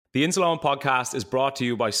The Insuleoin podcast is brought to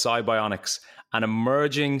you by Cybionics, an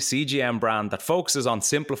emerging CGM brand that focuses on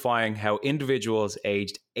simplifying how individuals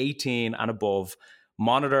aged 18 and above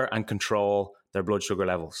monitor and control their blood sugar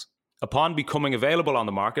levels. Upon becoming available on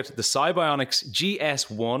the market, the Cybionics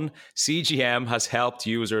GS1 CGM has helped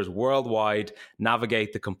users worldwide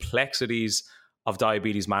navigate the complexities of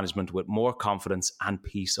diabetes management with more confidence and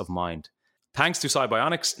peace of mind. Thanks to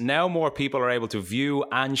Cybionics, now more people are able to view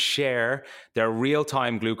and share their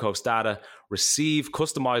real-time glucose data, receive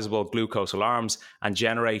customizable glucose alarms, and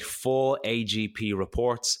generate full AGP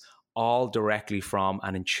reports, all directly from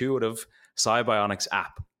an intuitive Cybionics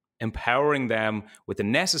app, empowering them with the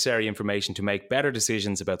necessary information to make better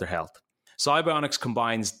decisions about their health. Cybionics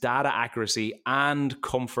combines data accuracy and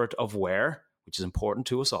comfort of wear, which is important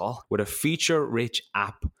to us all, with a feature-rich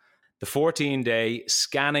app. The 14-day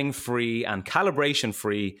scanning-free and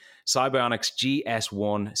calibration-free Cybionics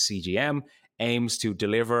GS1 CGM aims to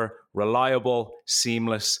deliver reliable,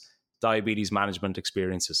 seamless diabetes management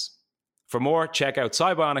experiences. For more, check out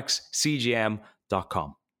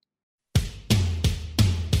cybionicscgm.com.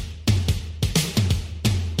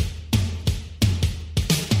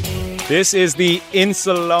 This is the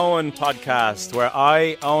Insuleoin podcast, where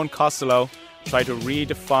I, Owen Costello, try to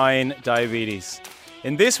redefine diabetes.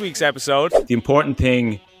 In this week's episode, the important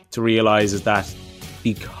thing to realize is that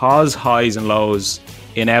because highs and lows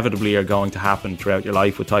inevitably are going to happen throughout your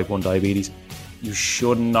life with type 1 diabetes, you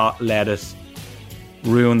should not let it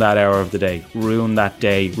ruin that hour of the day, ruin that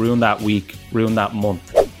day, ruin that week, ruin that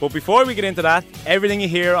month. But before we get into that, everything you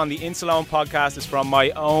hear on the Insuleoin podcast is from my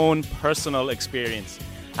own personal experience.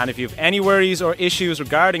 And if you have any worries or issues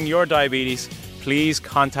regarding your diabetes, please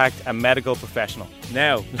contact a medical professional.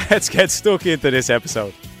 Now, let's get stuck into this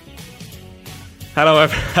episode.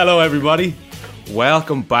 Hello, everybody.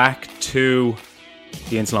 Welcome back to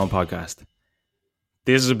the Insuleoin podcast.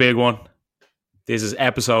 This is a big one. This is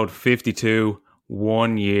episode 52,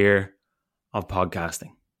 1 year of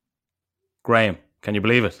podcasting. Graham, can you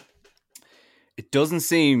believe it? It doesn't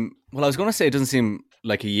seem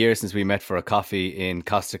like a year since we met for a coffee in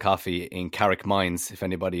Costa Coffee in Carrick Mines, if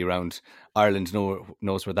anybody around Ireland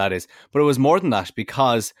knows where that is. But it was more than that,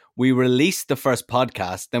 because we released the first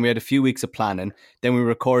podcast, then we had a few weeks of planning, then we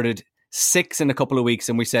recorded 6 in a couple of weeks,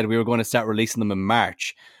 and we said we were going to start releasing them in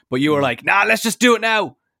March. But you were like, nah, let's just do it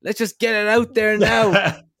now. Let's just get it out there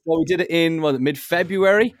now. So we did it in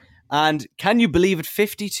mid-February. And can you believe it?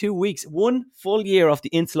 52 weeks, 1 full year of the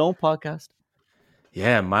Insuleoin podcast.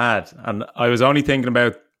 Yeah, mad. And I was only thinking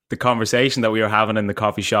about the conversation that we were having in the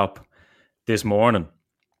coffee shop this morning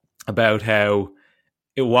about how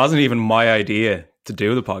it wasn't even my idea to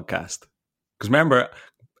do the podcast. Because remember,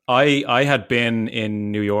 I had been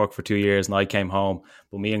in New York for 2 years and I came home,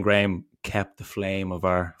 but me and Graham kept the flame of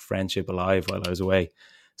our friendship alive while I was away.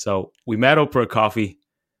 So we met up for a coffee.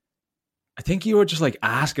 I think you were just like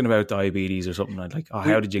asking about diabetes or something. I'd like,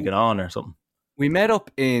 how did you get on or something? We met up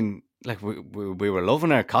in... we were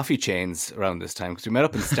loving our coffee chains around this time, because we met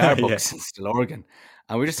up in Starbucks in Still, Oregon,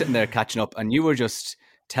 and we were just sitting there catching up, and you were just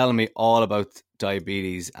telling me all about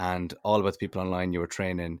diabetes and all about the people online you were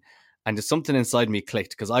training, and just something inside me clicked,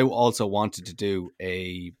 because I also wanted to do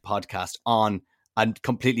a podcast on a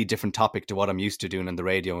completely different topic to what I'm used to doing on the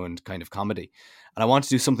radio and kind of comedy, and I wanted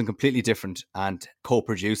to do something completely different and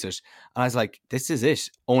co-produce it, and I was like, this is it.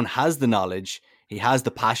 Owen has the knowledge. He has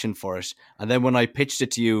the passion for it. And then when I pitched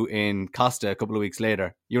it to you in Costa a couple of weeks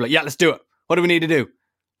later, you were like, yeah, let's do it. What do we need to do?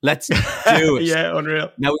 Let's do it. Yeah,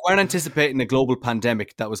 unreal. Now, we weren't anticipating a global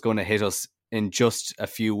pandemic that was going to hit us in just a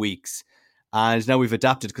few weeks. And now we've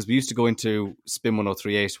adapted, because we used to go into Spin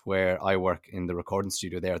 1038, where I work in the recording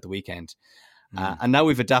studio there at the weekend. And now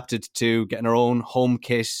we've adapted to getting our own home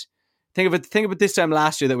kit. Think of it this time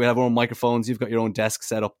last year that we have our own microphones. You've got your own desk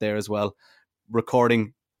set up there as well.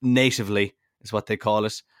 Recording natively is what they call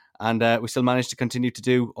it. And we still managed to continue to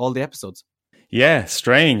do all the episodes. Yeah,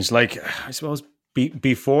 strange. Like, I suppose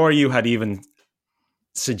before you had even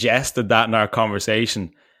suggested that in our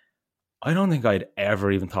conversation, I don't think I'd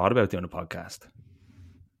ever even thought about doing a podcast.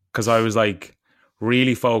 Because I was like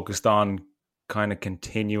really focused on kind of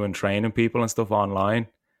continuing training people and stuff online.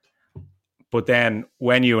 But then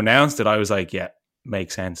when you announced it, I was like, yeah,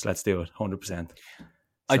 makes sense. Let's do it. 100%.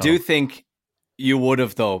 I do think you would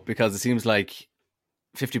have, though, because it seems like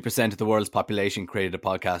 50% of the world's population created a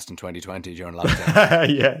podcast in 2020 during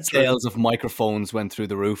lockdown. Yeah, sales of microphones went through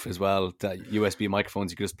the roof as well. The USB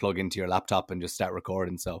microphones you could just plug into your laptop and just start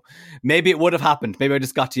recording. So maybe it would have happened. Maybe I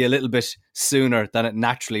just got to you a little bit sooner than it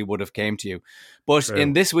naturally would have came to you. But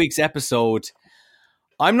in this week's episode,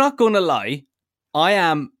 I'm not going to lie, I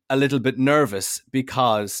am a little bit nervous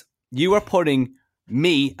because you are putting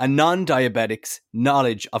me, a non-diabetic's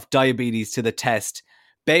knowledge of diabetes to the test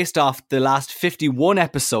based off the last 51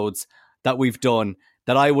 episodes that we've done,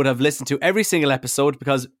 that I would have listened to every single episode,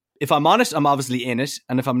 because if I'm honest, I'm obviously in it.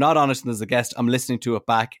 And if I'm not honest and as a guest, I'm listening to it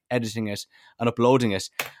back, editing it and uploading it.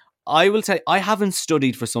 I will tell you, I haven't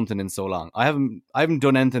studied for something in so long. I haven't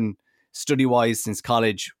done anything study-wise since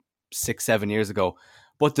college 6-7 years ago.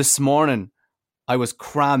 But this morning, I was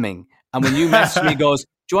cramming. And when you messaged me, goes,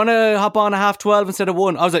 do you want to hop on at 12:30 instead of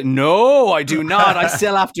 1? I was like, no, I do not. I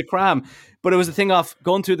still have to cram. But it was a thing of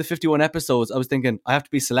going through the 51 episodes. I was thinking, I have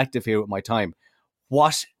to be selective here with my time.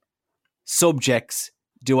 What subjects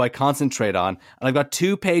do I concentrate on? And I've got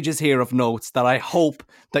 2 pages here of notes that I hope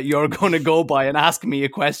that you're going to go by and ask me a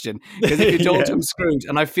question. Because if you don't, I'm screwed.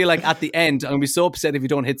 And I feel like at the end, I'm going to be so upset if you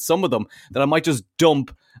don't hit some of them that I might just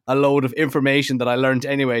dump a load of information that I learned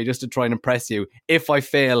anyway just to try and impress you if I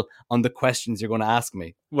fail on the questions you're going to ask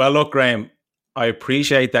me. Well, look, Graham, I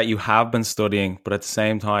appreciate that you have been studying, but at the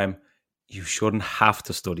same time, you shouldn't have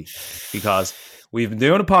to study, because we've been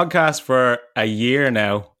doing a podcast for a year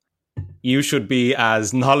now. You should be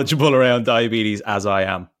as knowledgeable around diabetes as I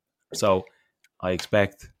am. So I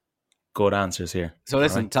expect good answers here. So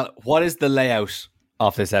listen, what is the layout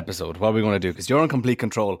of this episode? What are we going to do? Because you're in complete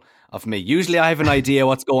control of me. Usually I have an idea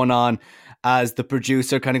what's going on as the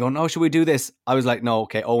producer, kind of going, oh, should we do this? I was like, no,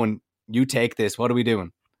 okay, Owen, you take this. What are we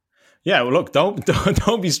doing? Yeah, well, look,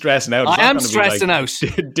 don't be stressing out. It's I am stressing out.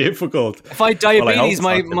 Difficult. If I had diabetes,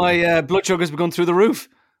 my blood sugars would be going through the roof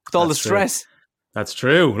with all the stress. That's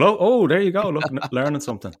true. Oh, there you go. Look, learning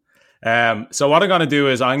something. So what I'm going to do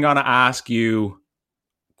is I'm going to ask you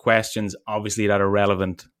questions, obviously, that are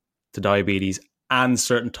relevant to diabetes and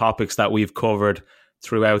certain topics that we've covered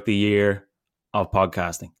throughout the year of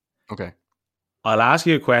podcasting. Okay. I'll ask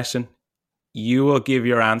you a question. You will give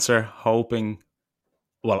your answer,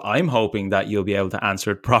 I'm hoping that you'll be able to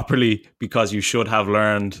answer it properly, because you should have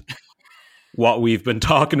learned what we've been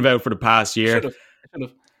talking about for the past year. Should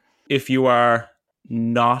have. If you are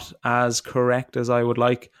not as correct as I would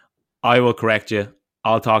like, I will correct you.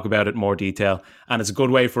 I'll talk about it in more detail. And it's a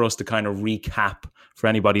good way for us to kind of recap for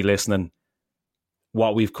anybody listening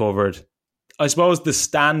what we've covered. I suppose the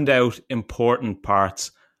standout important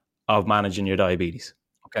parts of managing your diabetes.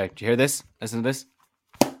 Okay, do you hear this? Listen to this.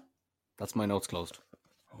 That's my notes closed.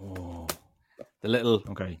 Oh. The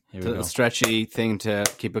little stretchy thing to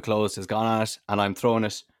keep it closed has gone on it, and I'm throwing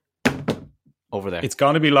it over there. It's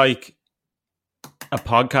going to be like a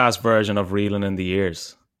podcast version of Reeling in the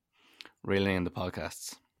Years. Reeling in the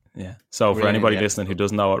podcasts. Yeah. So for anybody listening who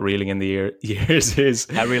doesn't know what Reeling in the Years is...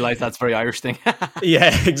 I realise that's a very Irish thing.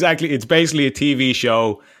 Yeah, exactly. It's basically a TV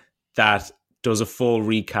show that does a full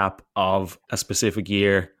recap of a specific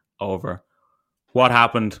year over what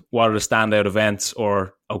happened, what are the standout events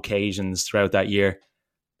or occasions throughout that year.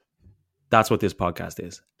 That's what this podcast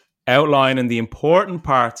is. Outlining the important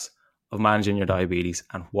parts of managing your diabetes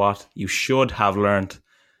and what you should have learned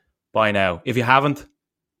by now. If you haven't,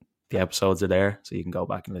 the episodes are there, so you can go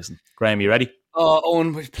back and listen. Graham, you ready?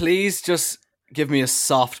 Owen, please just give me a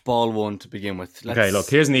softball one to begin with. Okay, look,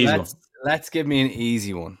 here's an easy one. Let's give me an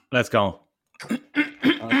easy one. Let's go.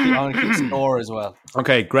 I want to keep score as well.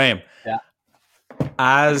 Okay, Graham. Yeah.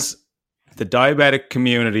 As the diabetic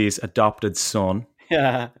community's adopted son,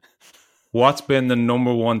 what's been the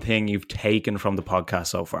number one thing you've taken from the podcast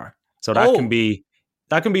so far? So that can be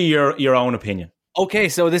your own opinion. Okay,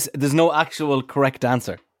 so there's no actual correct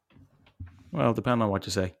answer. Well, depending on what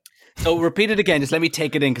you say. So repeat it again. Just let me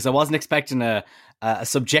take it in, because I wasn't expecting a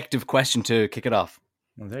subjective question to kick it off.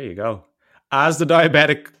 Well, there you go. As the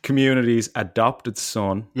diabetic community's adopted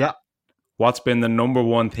son, what's been the number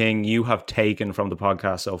one thing you have taken from the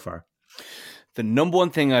podcast so far? The number one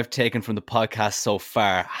thing I've taken from the podcast so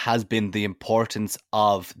far has been the importance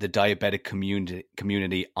of the diabetic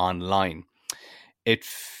community online.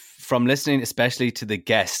 From listening especially to the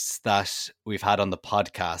guests that we've had on the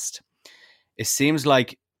podcast, it seems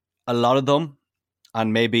like a lot of them,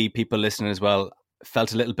 and maybe people listening as well,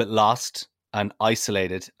 felt a little bit lost and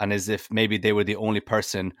isolated, and as if maybe they were the only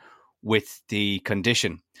person with the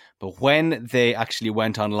condition. But when they actually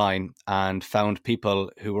went online and found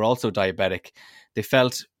people who were also diabetic, they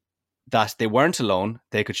felt that they weren't alone.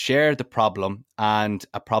 They could share the problem, and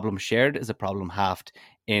a problem shared is a problem halved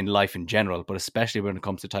in life in general, but especially when it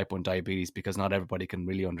comes to type 1 diabetes, because not everybody can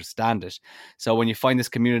really understand it. So when you find this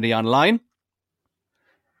community online,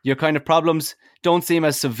 your kind of problems don't seem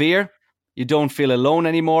as severe. You don't feel alone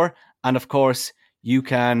anymore. And of course, you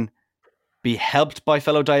can be helped by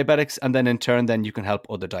fellow diabetics, and then in turn, then you can help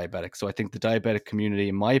other diabetics. So I think the diabetic community,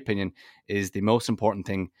 in my opinion, is the most important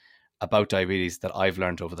thing about diabetes that I've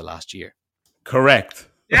learned over the last year. Correct.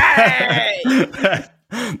 Yay!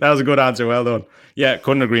 That was a good answer. Well done. Yeah,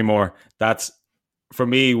 couldn't agree more. That's, for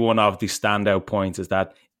me, one of the standout points is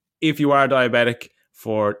that if you are diabetic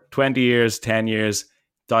for 20 years, 10 years,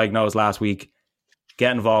 diagnosed last week,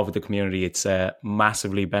 get involved with the community. It's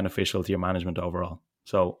massively beneficial to your management overall.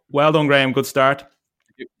 So well done, Graham. Good start.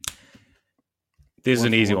 This is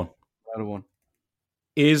an easy one.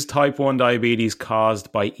 Is type 1 diabetes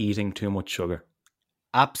caused by eating too much sugar?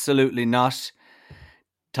 Absolutely not.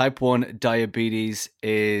 Type 1 diabetes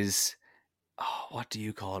is, what do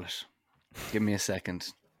you call it? Give me a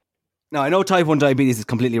second. Now, I know type 1 diabetes is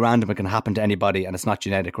completely random. It can happen to anybody and it's not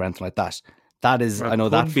genetic or anything like that. That is, I know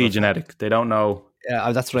that could be genetic. They don't know.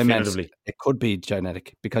 Yeah, that's what I meant. It could be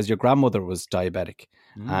genetic because your grandmother was diabetic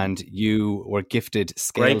and you were gifted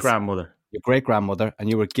scales. Great-grandmother. Your great-grandmother, and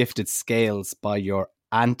you were gifted scales by your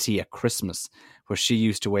auntie at Christmas where she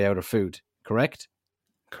used to weigh out her food. Correct?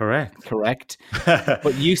 Correct.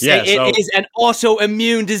 But you say it is an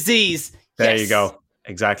autoimmune disease. There you go.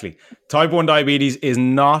 Exactly. Type 1 diabetes is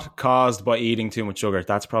not caused by eating too much sugar.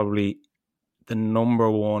 That's probably the number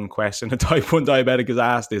one question a type 1 diabetic is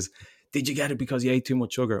asked is, did you get it because you ate too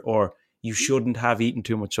much sugar? Or you shouldn't have eaten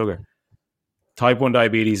too much sugar. Type 1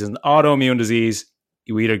 diabetes is an autoimmune disease.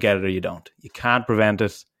 You either get it or you don't. You can't prevent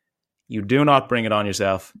it. You do not bring it on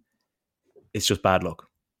yourself. It's just bad luck.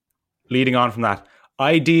 Leading on from that,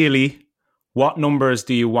 ideally, what numbers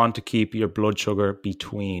do you want to keep your blood sugar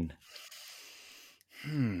between?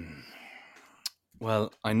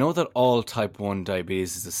 Well, I know that all type 1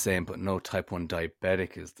 diabetes is the same, but no type 1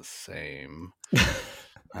 diabetic is the same.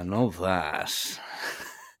 I know that.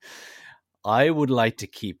 I would like to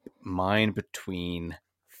keep mine between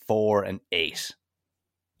 4 and 8.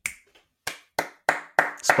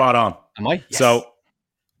 Spot on. Am I? Yes. So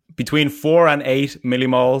between 4 and 8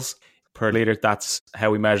 millimoles per litre, that's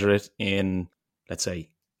how we measure it in, let's say,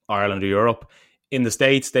 Ireland or Europe. In the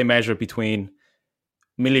States, they measure it between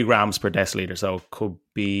milligrams per deciliter. So it could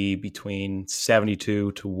be between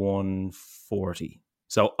 72 to 140.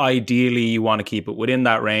 So ideally, you want to keep it within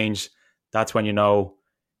that range. That's when you know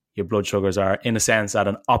your blood sugars are, in a sense, at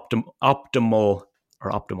an optimal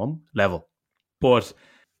or optimum level. But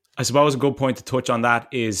I suppose a good point to touch on that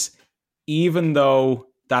is, even though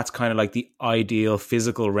that's kind of like the ideal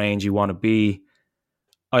physical range you want to be,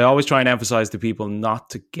 I always try and emphasize to people not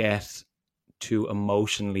to get too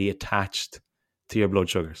emotionally attached to your blood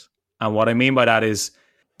sugars. And what I mean by that is,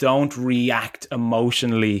 don't react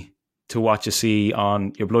emotionally to what you see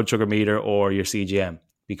on your blood sugar meter or your CGM,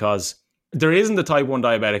 because there isn't a type 1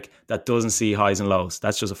 diabetic that doesn't see highs and lows.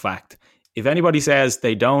 That's just a fact. If anybody says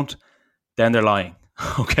they don't, then they're lying.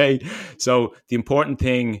 Okay? So the important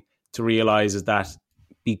thing to realize is that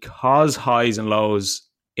because highs and lows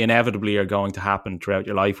inevitably are going to happen throughout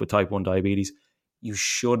your life with type 1 diabetes, you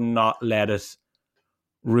should not let it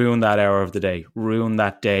ruin that hour of the day, ruin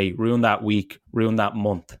that day, ruin that week, ruin that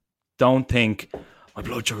month. Don't think, my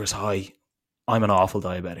blood sugar is high, I'm an awful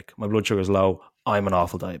diabetic. My blood sugar is low, I'm an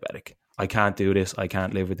awful diabetic. I can't do this, I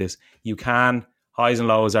can't live with this. You can. Highs and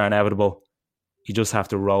lows are inevitable. You just have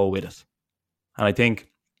to roll with it. And I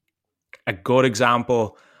think a good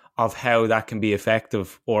example of how that can be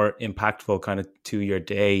effective or impactful kind of to your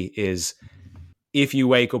day is, if you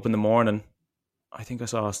wake up in the morning, I think I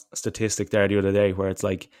saw a statistic there the other day where it's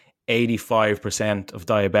like 85% of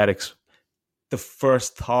diabetics, the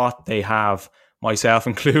first thought they have, myself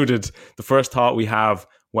included, the first thought we have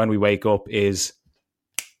when we wake up is,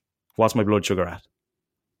 what's my blood sugar at?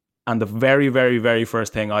 And the very, very, very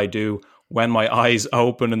first thing I do when my eyes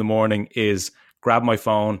open in the morning is grab my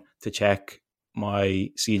phone to check my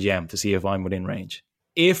CGM to see if I'm within range.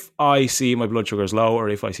 If I see my blood sugar is low, or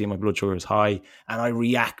if I see my blood sugar is high, and I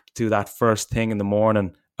react to that first thing in the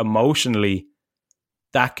morning emotionally,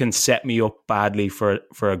 that can set me up badly for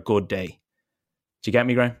a good day. Do you get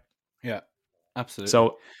me, Graham? Yeah,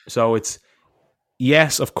 absolutely. So it's,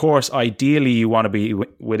 yes, of course, ideally you want to be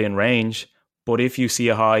within range, but if you see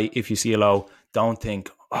a high, if you see a low, don't think,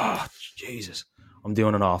 oh, Jesus, I'm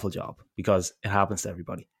doing an awful job, because it happens to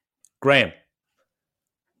everybody. Graham,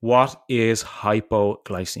 what is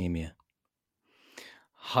hypoglycemia?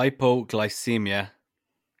 Hypoglycemia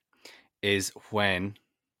is when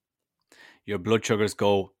your blood sugars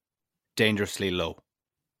go dangerously low.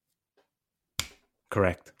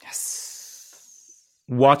 Correct. Yes.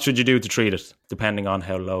 What should you do to treat it, depending on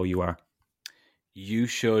how low you are? You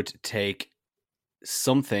should take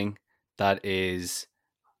something that is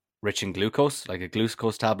rich in glucose, like a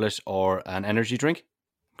glucose tablet or an energy drink.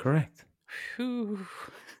 Correct. Whew.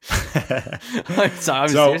 I'm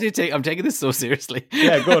sorry, I'm taking this so seriously.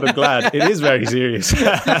 Yeah, good. I'm glad. It is very serious.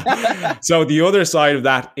 So the other side of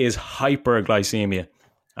that is hyperglycemia.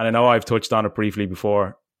 And I know I've touched on it briefly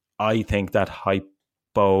before. I think that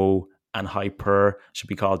hypo and hyper should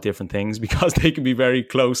be called different things because they can be very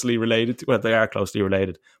closely related. Well, they are closely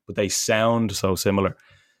related, but they sound so similar.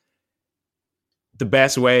 The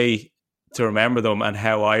best way to remember them and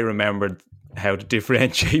how I remembered how to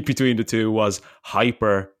differentiate between the two was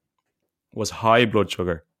hyper was high blood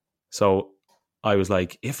sugar. So I was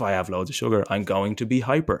like, if I have loads of sugar, I'm going to be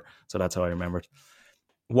hyper. So that's how I remembered.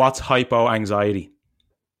 What's hypo anxiety?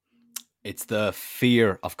 It's the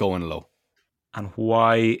fear of going low. And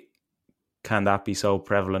why can that be so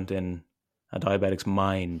prevalent in a diabetic's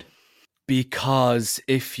mind? Because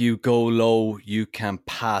if you go low, you can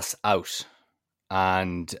pass out.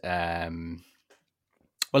 And,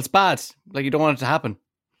 well, it's bad. Like, you don't want it to happen.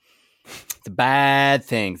 It's a bad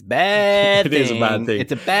thing. It's a bad thing. It is a bad thing.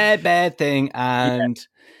 It's a bad thing. And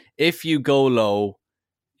if you go low,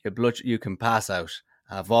 you can pass out.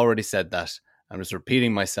 I've already said that. I'm just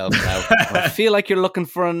repeating myself now. I feel like you're looking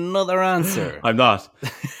for another answer. I'm not.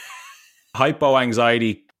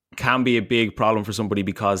 Hypoanxiety can be a big problem for somebody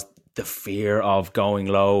because the fear of going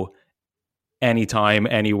low anytime,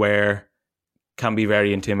 anywhere can be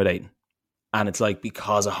very intimidating. And it's like,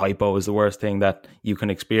 because a hypo is the worst thing that you can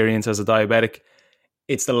experience as a diabetic,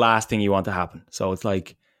 it's the last thing you want to happen. So it's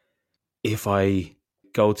like, if I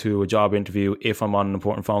go to a job interview, if I'm on an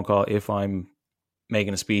important phone call, if I'm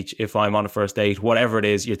making a speech, if I'm on a first date, whatever it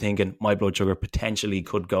is, you're thinking my blood sugar potentially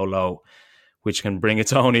could go low, which can bring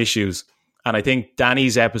its own issues. And I think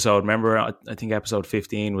Danny's episode, remember, I think episode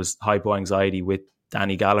 15 was hypoanxiety with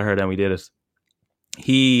Danny Gallagher, and we did it.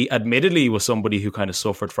 He admittedly was somebody who kind of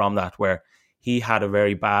suffered from that, where he had a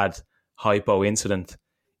very bad hypo incident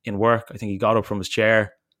in work. I think he got up from his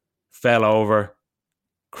chair, fell over,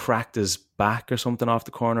 cracked his back or something off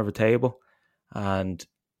the corner of a table, and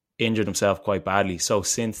injured himself quite badly. So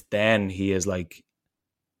since then, he has like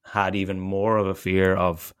had even more of a fear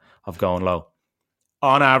of going low.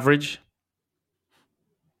 On average,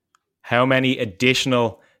 how many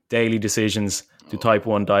additional daily decisions do type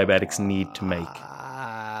 1 diabetics need to make?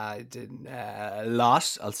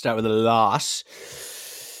 Lot. I'll start with a lot.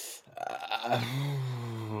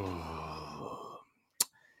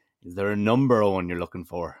 Is there a number, Owen, you're looking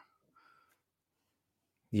for?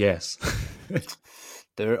 Yes. It's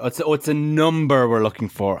a number we're looking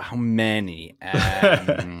for. How many?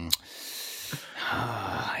 I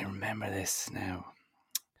remember this now.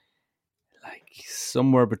 Like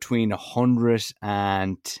somewhere between 100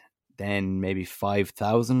 and then maybe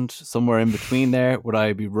 5,000, somewhere in between there. Would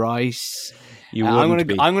I be right? You wouldn't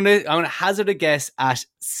be. I'm gonna hazard a guess at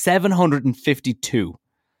 752.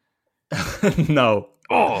 No.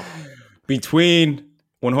 Oh, between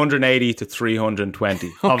 180 to 320.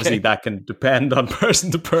 Okay. Obviously, that can depend on person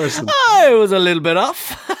to person. I was a little bit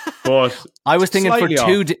off. But I was thinking for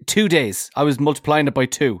 2 days. I was multiplying it by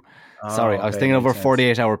 2. Sorry, I was thinking over a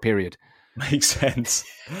 48-hour period. Makes sense.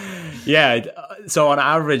 Yeah. So on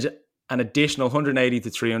average, an additional 180 to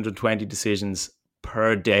 320 decisions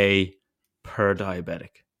per day per diabetic.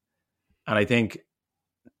 And I think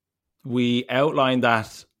we outlined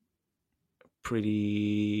that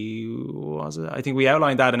I think we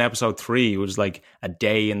outlined that in episode 3, which was like a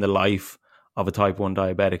day in the life of a type 1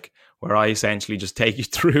 diabetic, where I essentially just take you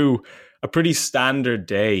through a pretty standard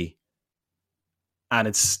day. And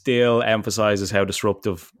it still emphasizes how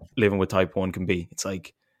disruptive living with type 1 can be. It's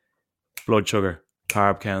like blood sugar,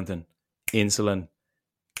 carb counting, insulin,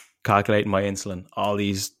 calculating my insulin, all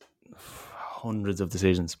these hundreds of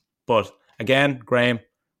decisions. But again, Graham,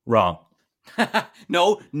 wrong.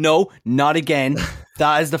 No, not again.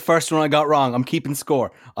 That is the first one I got wrong. I'm keeping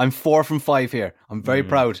score. I'm 4 from 5 here. I'm very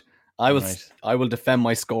proud. I will defend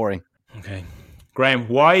my scoring. Okay. Graham,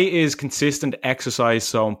 why is consistent exercise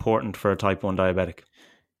so important for a type 1 diabetic?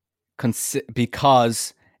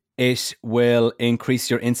 Because it will increase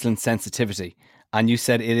your insulin sensitivity. And you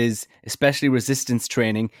said it is, especially resistance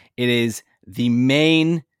training, it is the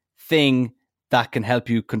main thing that can help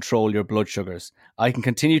you control your blood sugars. I can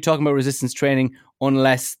continue talking about resistance training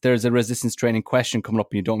unless there's a resistance training question coming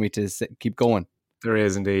up and you don't want me to keep going. There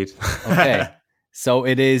is indeed. Okay. So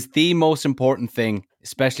it is the most important thing,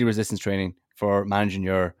 especially resistance training, for managing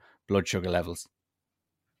your blood sugar levels.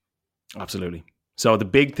 Absolutely. So the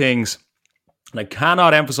big things, and I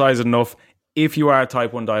cannot emphasize it enough, if you are a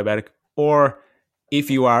type 1 diabetic or if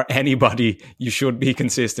you are anybody, you should be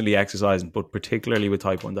consistently exercising, but particularly with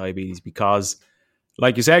type 1 diabetes, because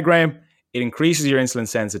like you said, Graham, it increases your insulin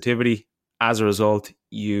sensitivity. As a result,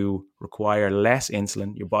 you require less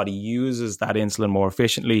insulin. Your body uses that insulin more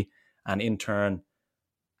efficiently, and in turn,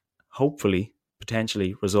 hopefully,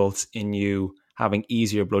 potentially results in you having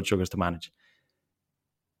easier blood sugars to manage.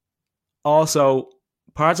 Also,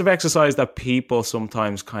 parts of exercise that people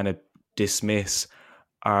sometimes kind of dismiss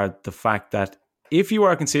are the fact that if you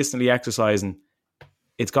are consistently exercising,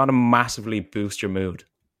 it's going to massively boost your mood.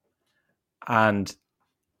 And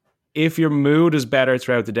if your mood is better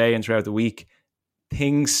throughout the day and throughout the week,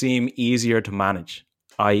 things seem easier to manage,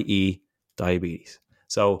 i.e. diabetes.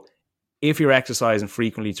 So if you're exercising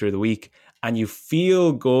frequently through the week and you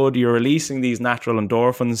feel good, you're releasing these natural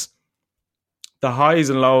endorphins, the highs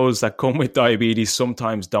and lows that come with diabetes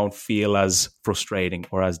sometimes don't feel as frustrating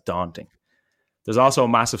or as daunting. There's also a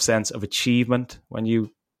massive sense of achievement when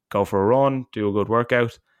you go for a run, do a good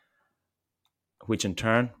workout, which in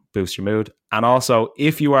turn boosts your mood. And also,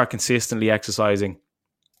 if you are consistently exercising,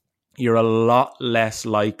 you're a lot less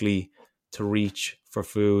likely to reach for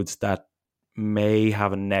foods that may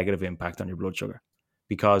have a negative impact on your blood sugar.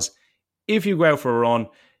 Because if you go out for a run,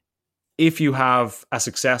 if you have a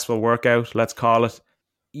successful workout, let's call it,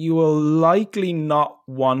 you will likely not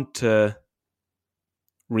want to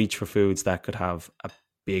reach for foods that could have a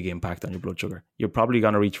big impact on your blood sugar. You're probably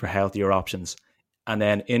going to reach for healthier options. And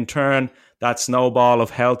then in turn, that snowball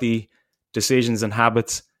of healthy decisions and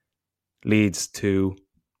habits leads to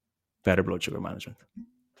better blood sugar management.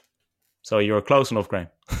 So you're close enough, Graham.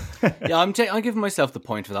 Yeah, I'm giving myself the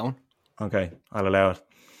point for that one. Okay, I'll allow it.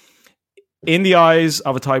 In the eyes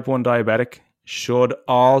of a type 1 diabetic, should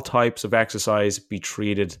all types of exercise be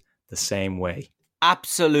treated the same way?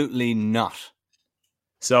 Absolutely not.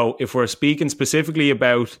 So if we're speaking specifically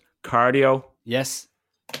about cardio, yes,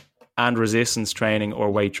 and resistance training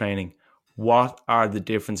or weight training, what are the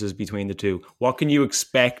differences between the two? What can you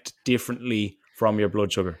expect differently from your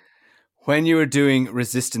blood sugar? When you are doing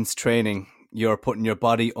resistance training, you're putting your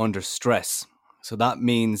body under stress. So that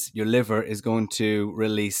means your liver is going to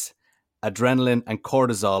release adrenaline and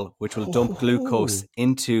cortisol, which will dump glucose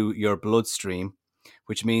into your bloodstream,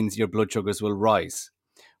 which means your blood sugars will rise.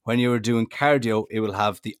 When you are doing cardio, it will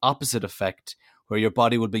have the opposite effect, where your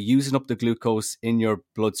body will be using up the glucose in your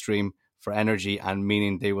bloodstream for energy, and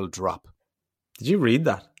meaning they will drop. Did you read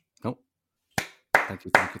that? No. Thank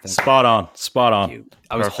you. Spot on.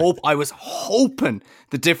 I was hoping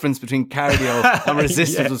the difference between cardio and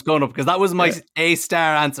resistance was going up, because that was my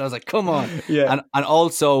A-star answer. I was like, come on. Yeah. And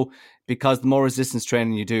also, because the more resistance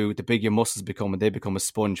training you do, the bigger your muscles become, and they become a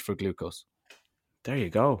sponge for glucose. There you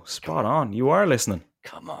go. Spot on. You are listening.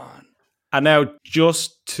 Come on. And now,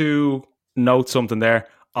 just to note something there,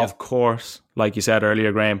 of course, like you said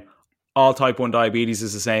earlier, Graham, all type 1 diabetes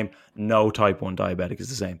is the same. No type 1 diabetic is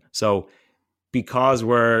the same. So because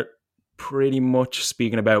we're pretty much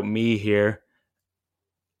speaking about me here,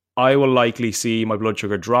 I will likely see my blood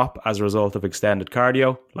sugar drop as a result of extended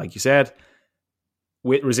cardio, like you said.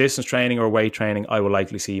 With resistance training or weight training, I will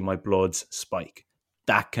likely see my bloods spike.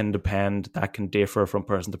 That can differ from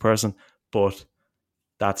person to person, but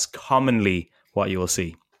that's commonly what you will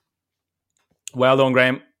see. Well done,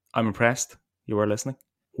 Graham. I'm impressed you were listening.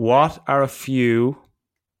 What are a few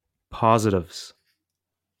positives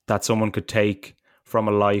that someone could take from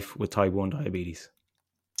a life with type 1 diabetes?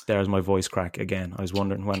 There's my voice crack again. I was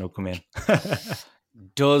wondering when it would come in.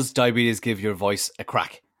 Does diabetes give your voice a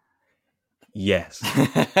crack? Yes.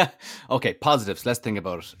 Okay, positives. Let's think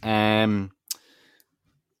about it.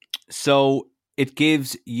 So it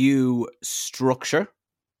gives you structure,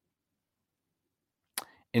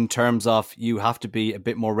 in terms of you have to be a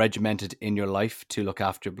bit more regimented in your life to look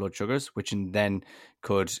after your blood sugars, which then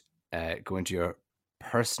could go into your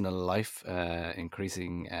personal life,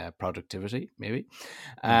 increasing productivity, maybe.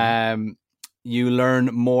 You learn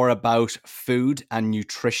more about food and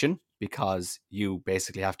nutrition, because you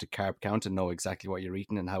basically have to carb count and know exactly what you're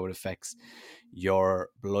eating and how it affects your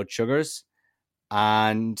blood sugars.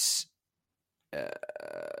 And the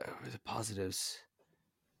positives...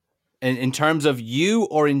 In terms of you,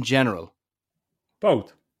 or in general?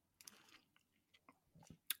 Both.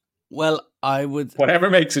 Well, I would... Whatever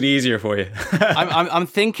makes it easier for you. I'm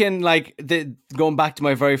thinking, like, going back to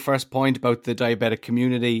my very first point about the diabetic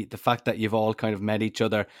community, the fact that you've all kind of met each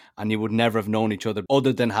other and you would never have known each other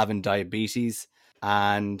other than having diabetes.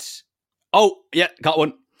 And, oh, yeah, got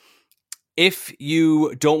one. If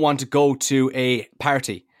you don't want to go to a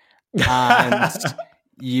party and...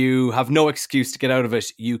 you have no excuse to get out of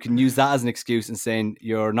it, you can use that as an excuse and saying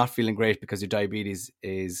you're not feeling great because your diabetes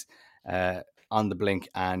is on the blink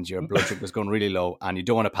and your blood sugar is going really low and you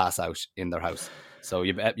don't want to pass out in their house. So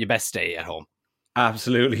you best stay at home.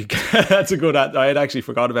 Absolutely. That's a good, I had actually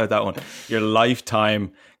forgot about that one. Your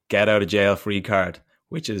lifetime get out of jail free card,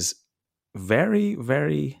 which is very,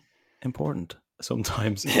 very important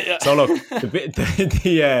sometimes. So look,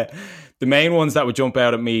 the main ones that would jump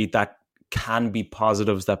out at me that can be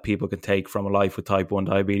positives that people can take from a life with type 1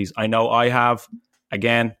 diabetes. I know I have.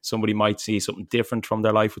 Again, somebody might see something different from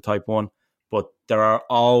their life with type 1, but there are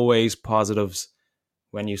always positives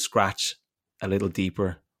when you scratch a little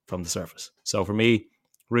deeper from the surface. So for me,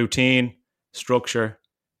 routine, structure,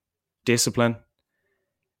 discipline,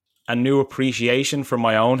 a new appreciation for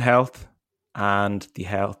my own health and the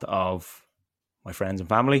health of my friends and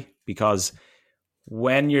family. Because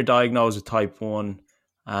when you're diagnosed with type 1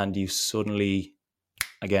 and you suddenly,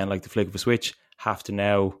 again, like the flick of a switch, have to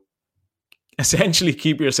now essentially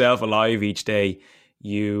keep yourself alive each day,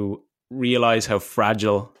 you realize how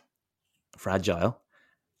fragile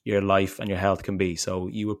your life and your health can be. So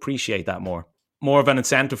you appreciate that more. More of an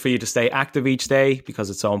incentive for you to stay active each day because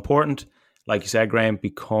it's so important. Like you said, Graham,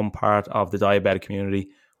 become part of the diabetic community,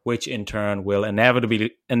 which in turn will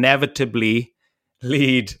inevitably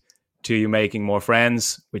lead to you making more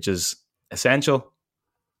friends, which is essential.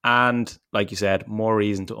 And like you said, more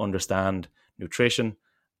reason to understand nutrition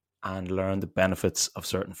and learn the benefits of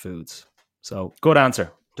certain foods. So, good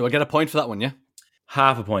answer. Do I get a point for that one, yeah?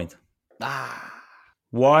 Half a point.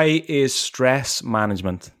 Why is stress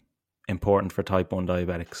management important for type 1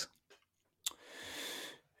 diabetics?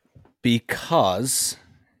 Because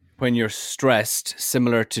when you're stressed,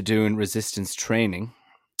 similar to doing resistance training,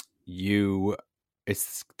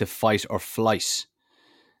 it's the fight or flight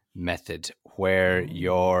method where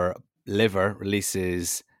your liver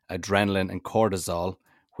releases adrenaline and cortisol,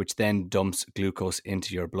 which then dumps glucose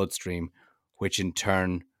into your bloodstream, which in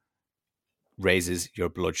turn raises your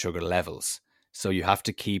blood sugar levels. So you have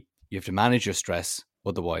to manage your stress,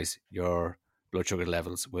 otherwise your blood sugar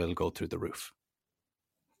levels will go through the roof.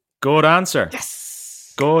 Good answer.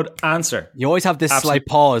 Yes. Good answer. You always have this slight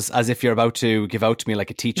pause as if you're about to give out to me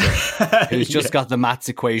like a teacher who's just got the maths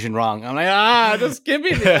equation wrong. I'm like, just give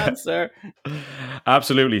me the answer.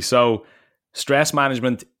 Absolutely. So stress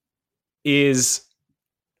management is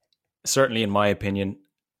certainly, in my opinion,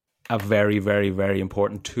 a very, very, very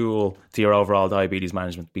important tool to your overall diabetes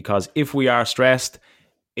management, because if we are stressed,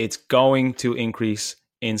 it's going to increase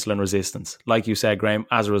insulin resistance. Like you said, Graham,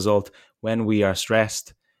 as a result, when we are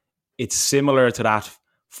stressed, it's similar to that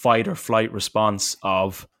fight or flight response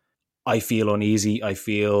of, I feel uneasy, I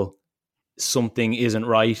feel something isn't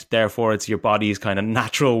right. Therefore, it's your body's kind of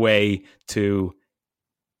natural way to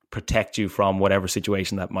protect you from whatever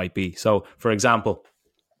situation that might be. So, for example,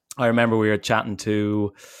 I remember we were chatting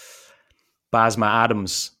to Basma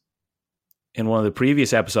Adams in one of the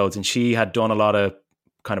previous episodes, and she had done a lot of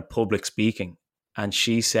kind of public speaking. And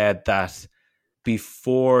she said that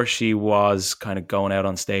before she was kind of going out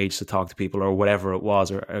on stage to talk to people or whatever it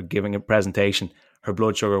was, or giving a presentation, her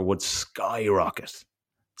blood sugar would skyrocket.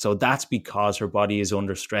 So that's because her body is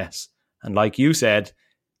under stress. And like you said,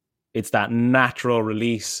 it's that natural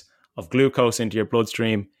release of glucose into your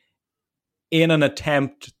bloodstream in an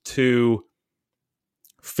attempt to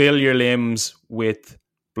fill your limbs with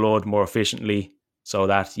blood more efficiently so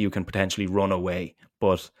that you can potentially run away.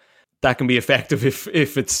 But that can be effective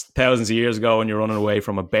if it's thousands of years ago and you're running away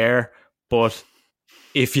from a bear. But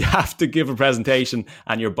if you have to give a presentation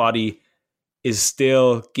and your body is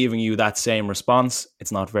still giving you that same response,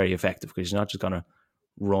 it's not very effective, because you're not just going to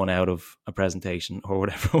run out of a presentation or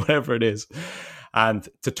whatever it is. And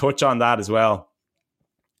to touch on that as well,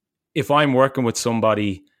 if I'm working with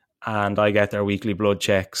somebody and I get their weekly blood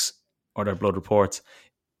checks or their blood reports,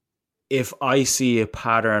 if I see a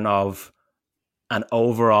pattern of an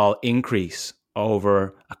overall increase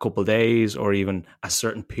over a couple of days or even a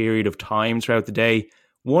certain period of time throughout the day,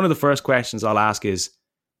 one of the first questions I'll ask is,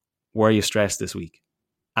 were you stressed this week?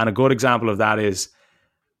 And a good example of that is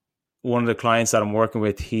one of the clients that I'm working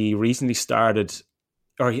with. He recently started,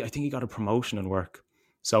 I think he got a promotion in work.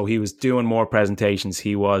 So he was doing more presentations.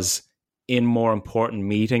 He was in more important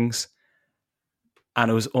meetings.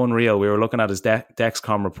 And it was unreal. We were looking at his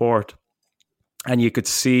Dexcom report, and you could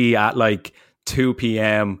see at like 2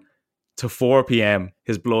 p.m. to 4 p.m.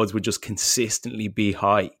 his bloods would just consistently be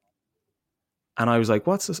high. And I was like,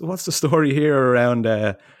 what's the story here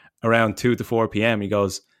around 2 to 4 p.m.? He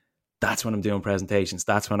goes, that's when I'm doing presentations.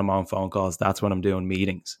 That's when I'm on phone calls. That's when I'm doing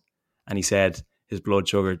meetings. And he said his blood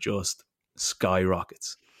sugar just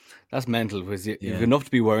skyrockets. That's mental, because you've enough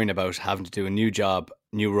to be worrying about having to do a new job,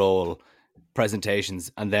 new role,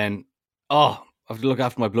 presentations, and then, I have to look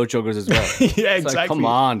after my blood sugars as well. Yeah, it's exactly. Like, come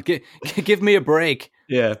on, give me a break.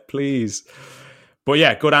 Yeah, please. But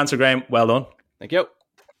yeah, good answer, Graham. Well done. Thank you.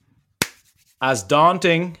 As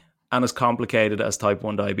daunting and as complicated as type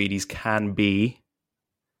 1 diabetes can be,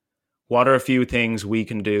 what are a few things we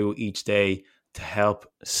can do each day to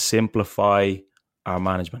help simplify our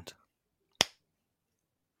management?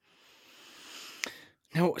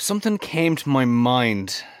 Now, something came to my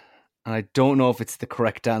mind, and I don't know if it's the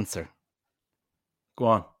correct answer. Go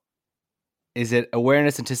on. Is it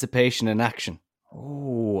awareness, anticipation, and action?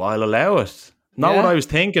 Oh, I'll allow it. Not what I was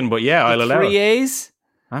thinking, but yeah, I'll allow it. 3 A's?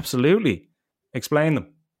 Absolutely. Explain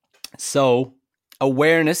them. So,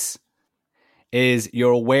 awareness is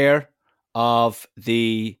you're aware of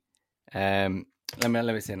the, let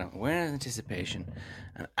me say now, awareness, anticipation,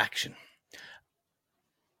 and action.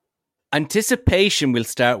 Anticipation we'll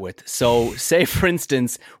start with. So, say for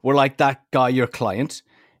instance, we're like that guy, your client,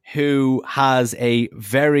 who has a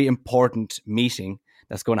very important meeting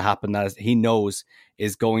that's going to happen that he knows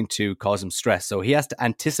is going to cause him stress. So he has to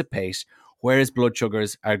anticipate where his blood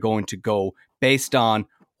sugars are going to go based on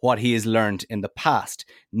what he has learned in the past.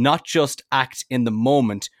 Not just act in the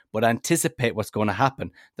moment, but anticipate what's going to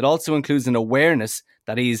happen. That also includes an awareness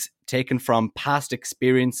that he's taken from past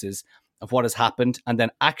experiences of what has happened. And then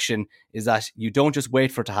action is that you don't just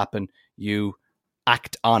wait for it to happen, you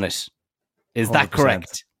act on it. Is 100%. That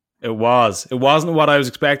correct? It was. It wasn't what I was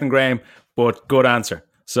expecting, Graham, but good answer.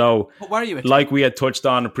 So, what are you like we had touched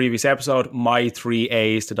on in a previous episode, my 3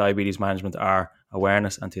 A's to diabetes management are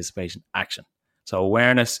awareness, anticipation, action. So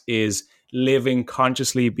awareness is living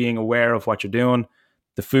consciously, being aware of what you're doing,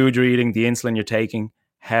 the food you're eating, the insulin you're taking,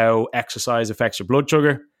 how exercise affects your blood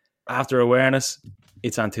sugar. After awareness,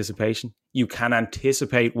 it's anticipation. You can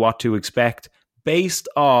anticipate what to expect based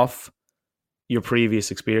off your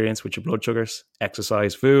previous experience with your blood sugars,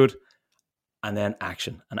 exercise, food, and then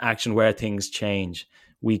action. And action where things change.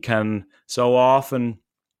 We can so often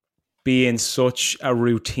be in such a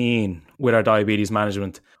routine with our diabetes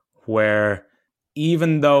management where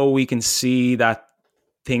even though we can see that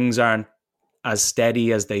things aren't as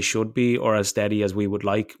steady as they should be or as steady as we would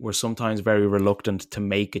like, we're sometimes very reluctant to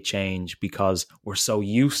make a change because we're so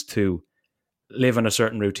used to living a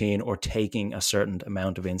certain routine or taking a certain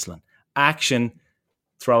amount of insulin. Action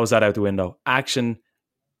throws that out the window. Action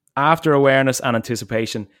after awareness and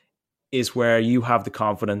anticipation is where you have the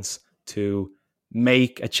confidence to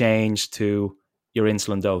make a change to your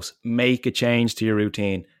insulin dose, make a change to your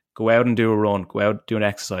routine, go out and do a run, go out, do an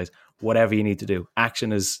exercise, whatever you need to do.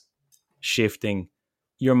 Action is shifting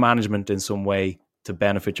your management in some way to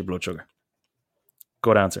benefit your blood sugar.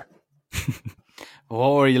 Good answer. What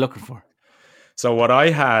were you looking for? So what I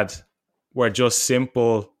had were just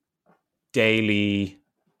simple daily,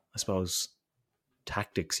 I suppose,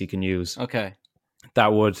 tactics you can use. Okay.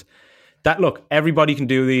 Look, everybody can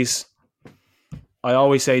do these. I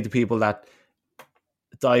always say to people that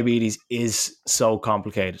diabetes is so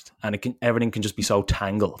complicated and everything can just be so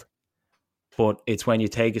tangled. But it's when you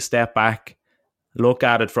take a step back, look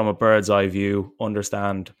at it from a bird's eye view,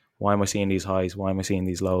 understand why am I seeing these highs, why am I seeing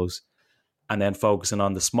these lows, and then focusing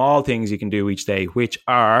on the small things you can do each day, which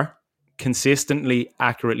are consistently,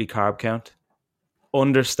 accurately carb count,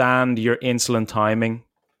 understand your insulin timing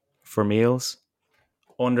for meals,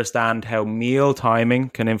 understand how meal timing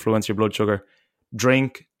can influence your blood sugar,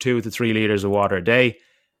 drink 2 to 3 liters of water a day,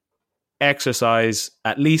 exercise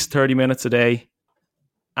at least 30 minutes a day,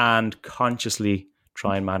 and consciously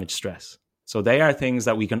try and manage stress. So they are things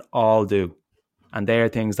that we can all do. And they are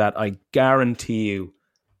things that I guarantee you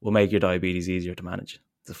will make your diabetes easier to manage.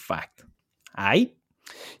 It's a fact. Aye?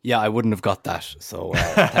 Yeah, I wouldn't have got that. So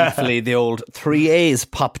thankfully the old 3 A's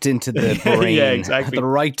popped into the brain yeah, exactly. at the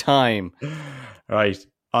right time. Right.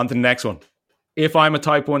 On to the next one. If I'm a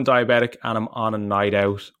type 1 diabetic and I'm on a night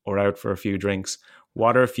out or out for a few drinks,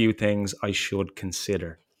 what are a few things I should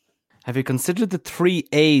consider? Have you considered the 3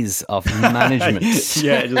 A's of management?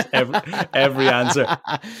 Yeah, just every answer.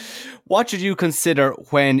 What should you consider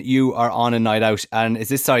when you are on a night out? And is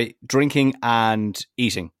this, drinking and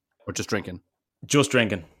eating or just drinking? Just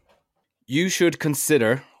drinking. You should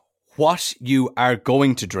consider what you are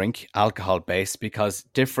going to drink, alcohol-based, because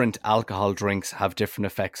different alcohol drinks have different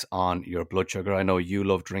effects on your blood sugar. I know you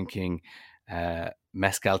love drinking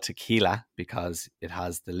mezcal tequila because it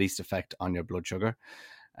has the least effect on your blood sugar.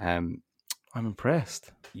 I'm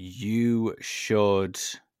impressed. You should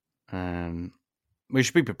we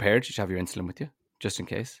should be prepared. You should have your insulin with you just in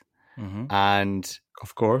case. Mm-hmm. And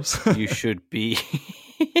of course you should be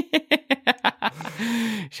you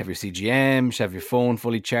should have your CGM, you should have your phone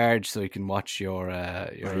fully charged so you can watch your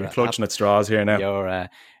you're clutching at straws here now.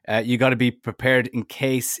 You got to be prepared in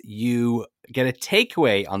case you get a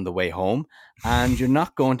takeaway on the way home and you're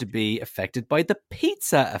not going to be affected by the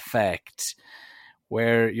pizza effect.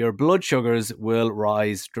 where your blood sugars will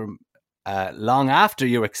rise long after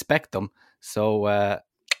you expect them. So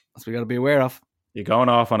that's what we got to be aware of. You're going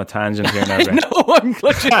off on a tangent here now, Brent. No, I'm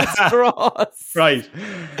clutching at straws. Right.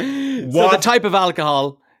 So the type of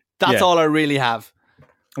alcohol, that's all I really have.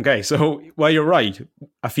 Okay, so you're right.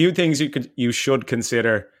 A few things you should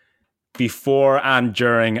consider before and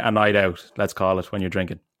during a night out, let's call it, when you're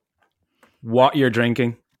drinking. What you're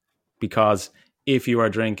drinking, because if you are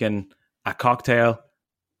drinking a cocktail,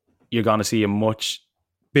 you're going to see a much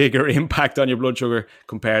bigger impact on your blood sugar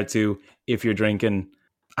compared to if you're drinking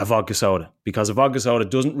a vodka soda, because a vodka soda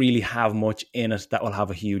doesn't really have much in it that will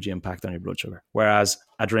have a huge impact on your blood sugar. Whereas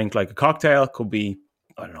a drink like a cocktail could be,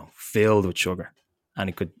 I don't know, filled with sugar and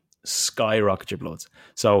it could skyrocket your bloods.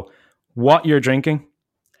 So what you're drinking,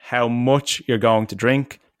 how much you're going to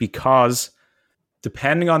drink, because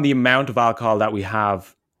depending on the amount of alcohol that we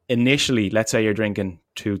have, initially, let's say you're drinking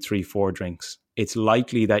 2, 3, 4 drinks, it's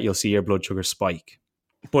likely that you'll see your blood sugar spike.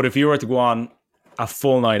 But if you were to go on a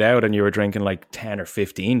full night out and you were drinking like 10 or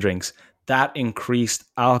 15 drinks, that increased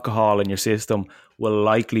alcohol in your system will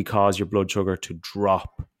likely cause your blood sugar to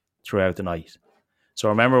drop throughout the night. So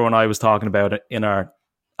remember when I was talking about it in our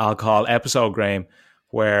alcohol episode, Graham,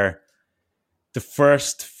 where the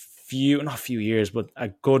first not few years, but a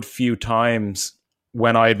good few times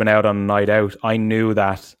when I had been out on a night out, I knew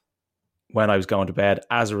that when I was going to bed,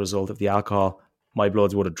 as a result of the alcohol, my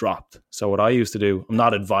bloods would have dropped. So what I used to do, I'm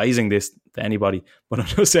not advising this to anybody, but I'm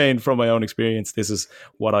just saying from my own experience, this is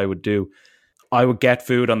what I would do. I would get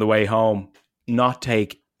food on the way home, not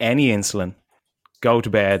take any insulin, go to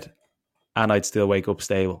bed, and I'd still wake up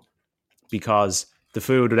stable, because the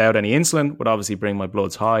food without any insulin would obviously bring my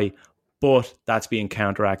bloods high, but that's being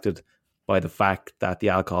counteracted by the fact that the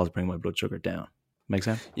alcohols bring my blood sugar down. Make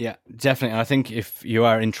sense? Yeah, definitely. And I think if you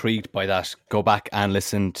are intrigued by that, go back and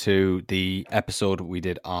listen to the episode we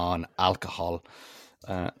did on alcohol.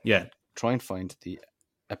 Try and find the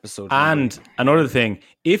episode. And another thing,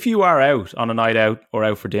 if you are out on a night out or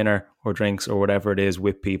out for dinner or drinks or whatever it is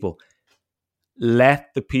with people,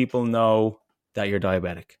 let the people know that you're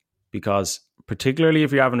diabetic, because particularly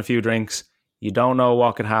if you're having a few drinks, you don't know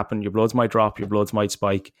what could happen. Your bloods might drop, your bloods might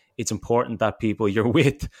spike. It's important that people you're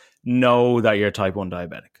with know that you're type 1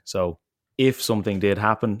 diabetic. So if something did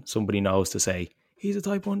happen, somebody knows to say, he's a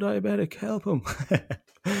type 1 diabetic, help him.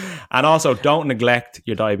 And also don't neglect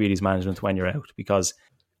your diabetes management when you're out, because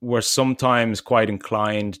we're sometimes quite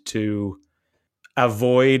inclined to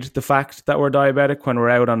avoid the fact that we're diabetic when we're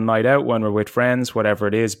out on a night out, when we're with friends, whatever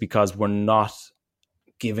it is, because we're not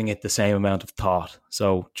giving it the same amount of thought.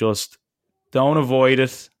 So just don't avoid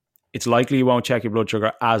it. It's likely you won't check your blood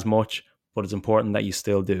sugar as much, but it's important that you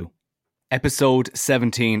still do. Episode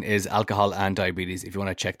 17 is alcohol and diabetes. If you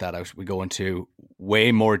want to check that out, we go into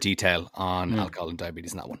way more detail on alcohol and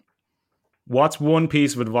diabetes in that one. What's one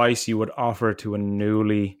piece of advice you would offer to a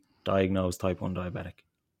newly diagnosed type 1 diabetic?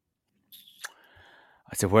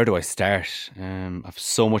 I said, where do I start? I have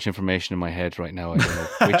so much information in my head right now. I don't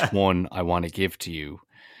know which one I want to give to you.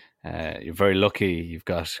 You're very lucky. You've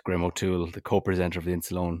got Graham O'Toole, the co-presenter of the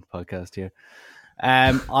Insulone podcast here.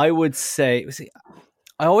 I would say,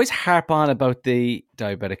 I always harp on about the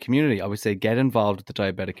diabetic community. I would say get involved with the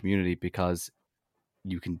diabetic community, because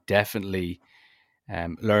you can definitely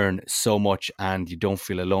learn so much and you don't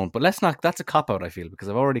feel alone. But that's a cop-out, I feel, because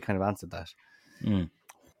I've already kind of answered that.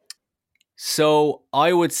 So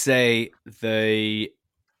I would say the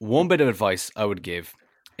one bit of advice I would give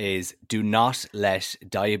is do not let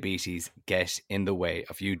diabetes get in the way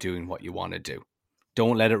of you doing what you want to do.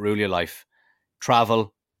 Don't let it rule your life.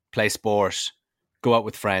 Travel, play sport, go out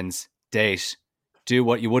with friends, date, do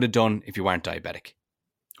what you would have done if you weren't diabetic.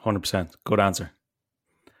 100%. Good answer.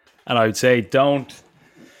 And I would say don't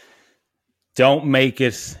make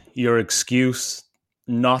it your excuse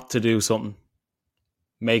not to do something.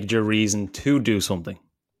 Make it your reason to do something.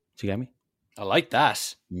 Do you get me? I like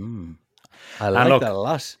that. I like that a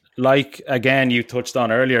lot. Like, again, you touched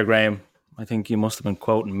on earlier, Graham, I think you must have been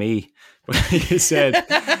quoting me, but you said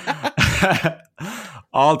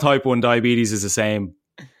all type 1 diabetes is the same,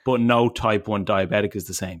 but no type 1 diabetic is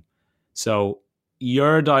the same. So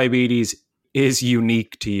your diabetes is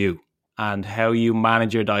unique to you, and how you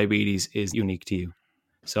manage your diabetes is unique to you.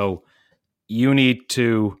 So you need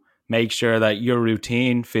to make sure that your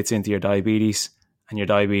routine fits into your diabetes and your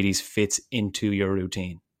diabetes fits into your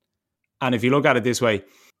routine. And if you look at it this way,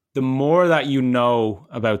 the more that you know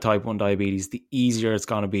about type 1 diabetes, the easier it's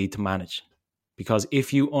going to be to manage. Because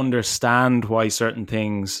if you understand why certain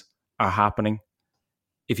things are happening,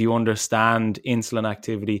 if you understand insulin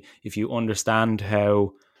activity, if you understand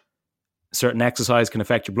how certain exercise can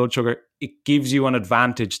affect your blood sugar, it gives you an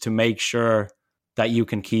advantage to make sure that you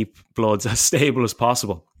can keep bloods as stable as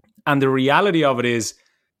possible. And the reality of it is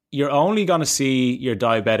you're only going to see your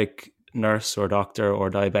diabetic nurse or doctor or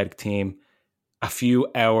diabetic team a few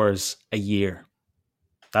hours a year.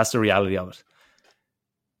 That's the reality of it.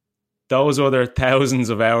 Those other thousands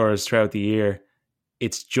of hours throughout the year,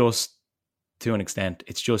 it's just, to an extent,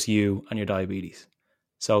 it's just you and your diabetes.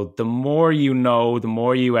 So the more you know, the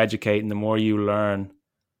more you educate, and the more you learn,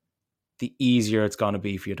 the easier it's going to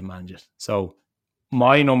be for you to manage it. So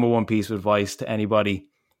my number one piece of advice to anybody,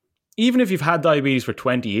 even if you've had diabetes for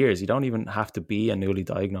 20 years, you don't even have to be a newly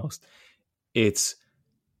diagnosed. It's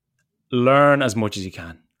learn as much as you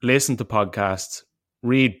can. Listen to podcasts,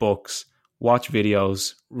 read books, watch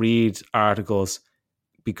videos, read articles,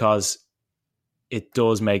 because it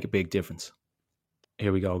does make a big difference.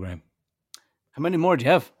 Here we go, Graham. How many more do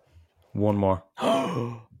you have? One more.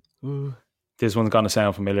 This one's going to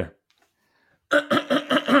sound familiar.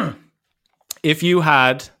 If you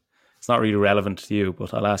had, it's not really relevant to you,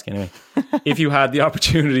 but I'll ask anyway. If you had the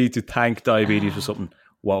opportunity to thank diabetes for something,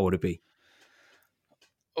 what would it be?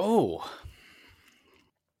 Oh,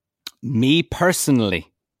 me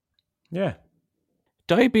personally. Yeah.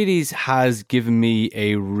 Diabetes has given me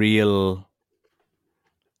a real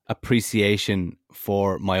appreciation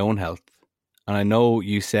for my own health. And I know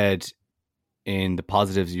you said in the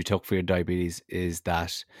positives you took for your diabetes is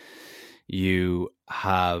that you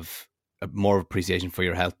have more appreciation for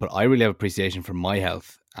your health, but I really have appreciation for my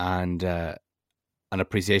health and an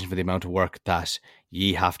appreciation for the amount of work that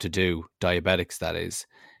ye have to do, diabetics that is,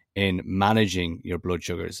 in managing your blood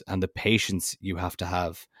sugars, and the patience you have to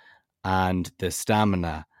have, and the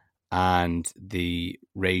stamina and the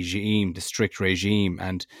regime, the strict regime,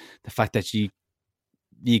 and the fact that you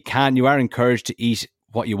are encouraged to eat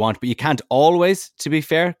what you want, but you can't always, to be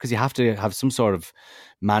fair, because you have to have some sort of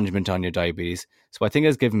management on your diabetes. So I think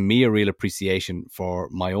it's given me a real appreciation for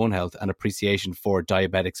my own health and appreciation for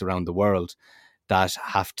diabetics around the world that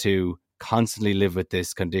have to constantly live with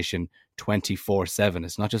this condition 24/7.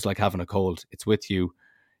 It's not just like having a cold. It's with you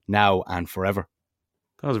now and forever.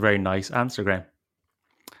 That was a very nice answer, Graham.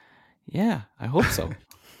 Yeah, I hope so.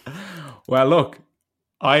 Well, look,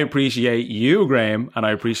 I appreciate you, Graham, and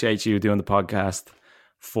I appreciate you doing the podcast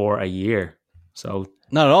for a year. So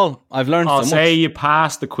not at all. I've learned so much. I'll say you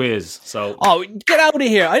passed the quiz. So get out of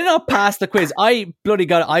here. I did not pass the quiz. I'd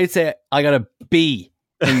say I got a B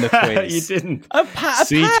in the quiz. You didn't.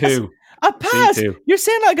 C2. I passed. C2. You're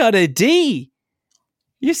saying I got a D.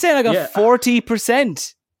 You're saying I got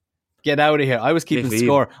 40%. Get out of here. I was keeping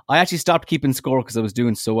score. I actually stopped keeping score because I was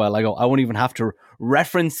doing so well. I won't even have to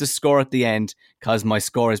reference the score at the end because my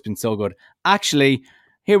score has been so good. Actually,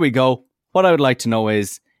 here we go. What I would like to know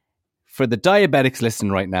is, for the diabetics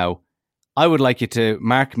listening right now, I would like you to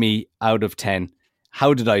mark me out of 10.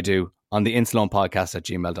 How did I do on the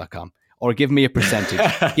insulinepodcast@gmail.com? Or give me a percentage.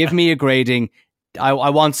 Give me a grading. I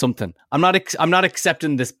want something. I'm not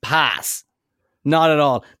accepting this pass. Not at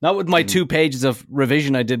all. Not with my 2 pages of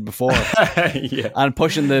revision I did before. And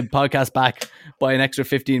pushing the podcast back by an extra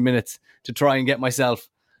 15 minutes to try and get myself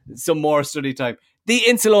some more study time. The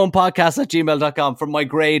insulinepodcast@gmail.com for my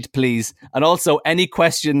grade, please. And also any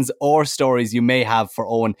questions or stories you may have for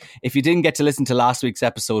Owen. If you didn't get to listen to last week's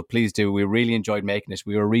episode, please do. We really enjoyed making it.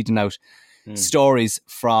 We were reading out stories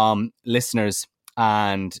from listeners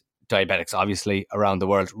and diabetics, obviously, around the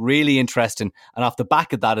world. Really interesting. And off the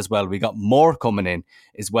back of that as well, we got more coming in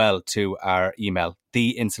as well to our email,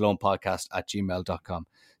 theinsulinepodcast@gmail.com.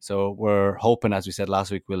 So we're hoping, as we said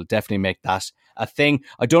last week, we'll definitely make that a thing.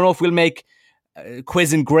 I don't know if we'll make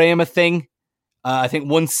Quiz and Graham a thing. I think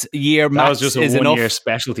once a year max is enough. That was just a one-year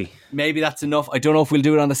specialty. Maybe that's enough. I don't know if we'll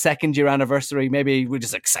do it on the 2nd year anniversary. Maybe we'll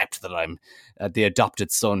just accept that I'm the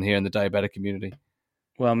adopted son here in the diabetic community.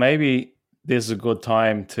 Well, maybe this is a good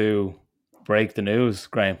time to break the news,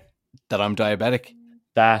 Graham. That I'm diabetic?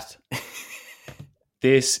 That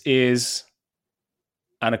this is,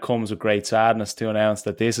 and it comes with great sadness to announce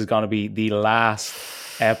that this is going to be the last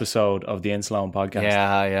episode of the Insulin Podcast.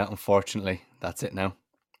 Yeah, unfortunately. That's it now.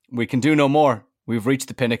 We can do no more. We've reached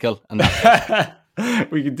the pinnacle, and that's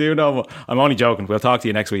it. We can do no more. I'm only joking. We'll talk to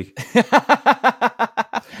you next week.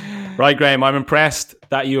 Right, Graham, I'm impressed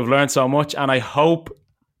that you have learned so much, and I hope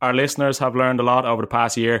our listeners have learned a lot over the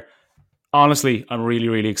past year. Honestly, I'm really,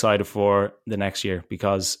 really excited for the next year,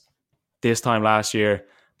 because this time last year,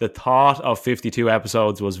 the thought of 52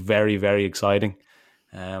 episodes was very, very exciting.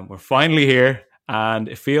 We're finally here, and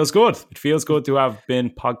it feels good. It feels good to have been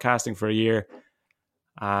podcasting for a year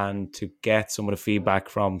and to get some of the feedback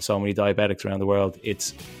from so many diabetics around the world.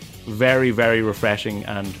 It's very, very refreshing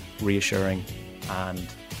and reassuring and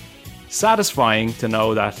satisfying to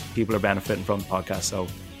know that people are benefiting from the podcast. So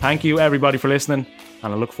thank you everybody for listening,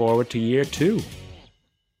 and I look forward to year 2.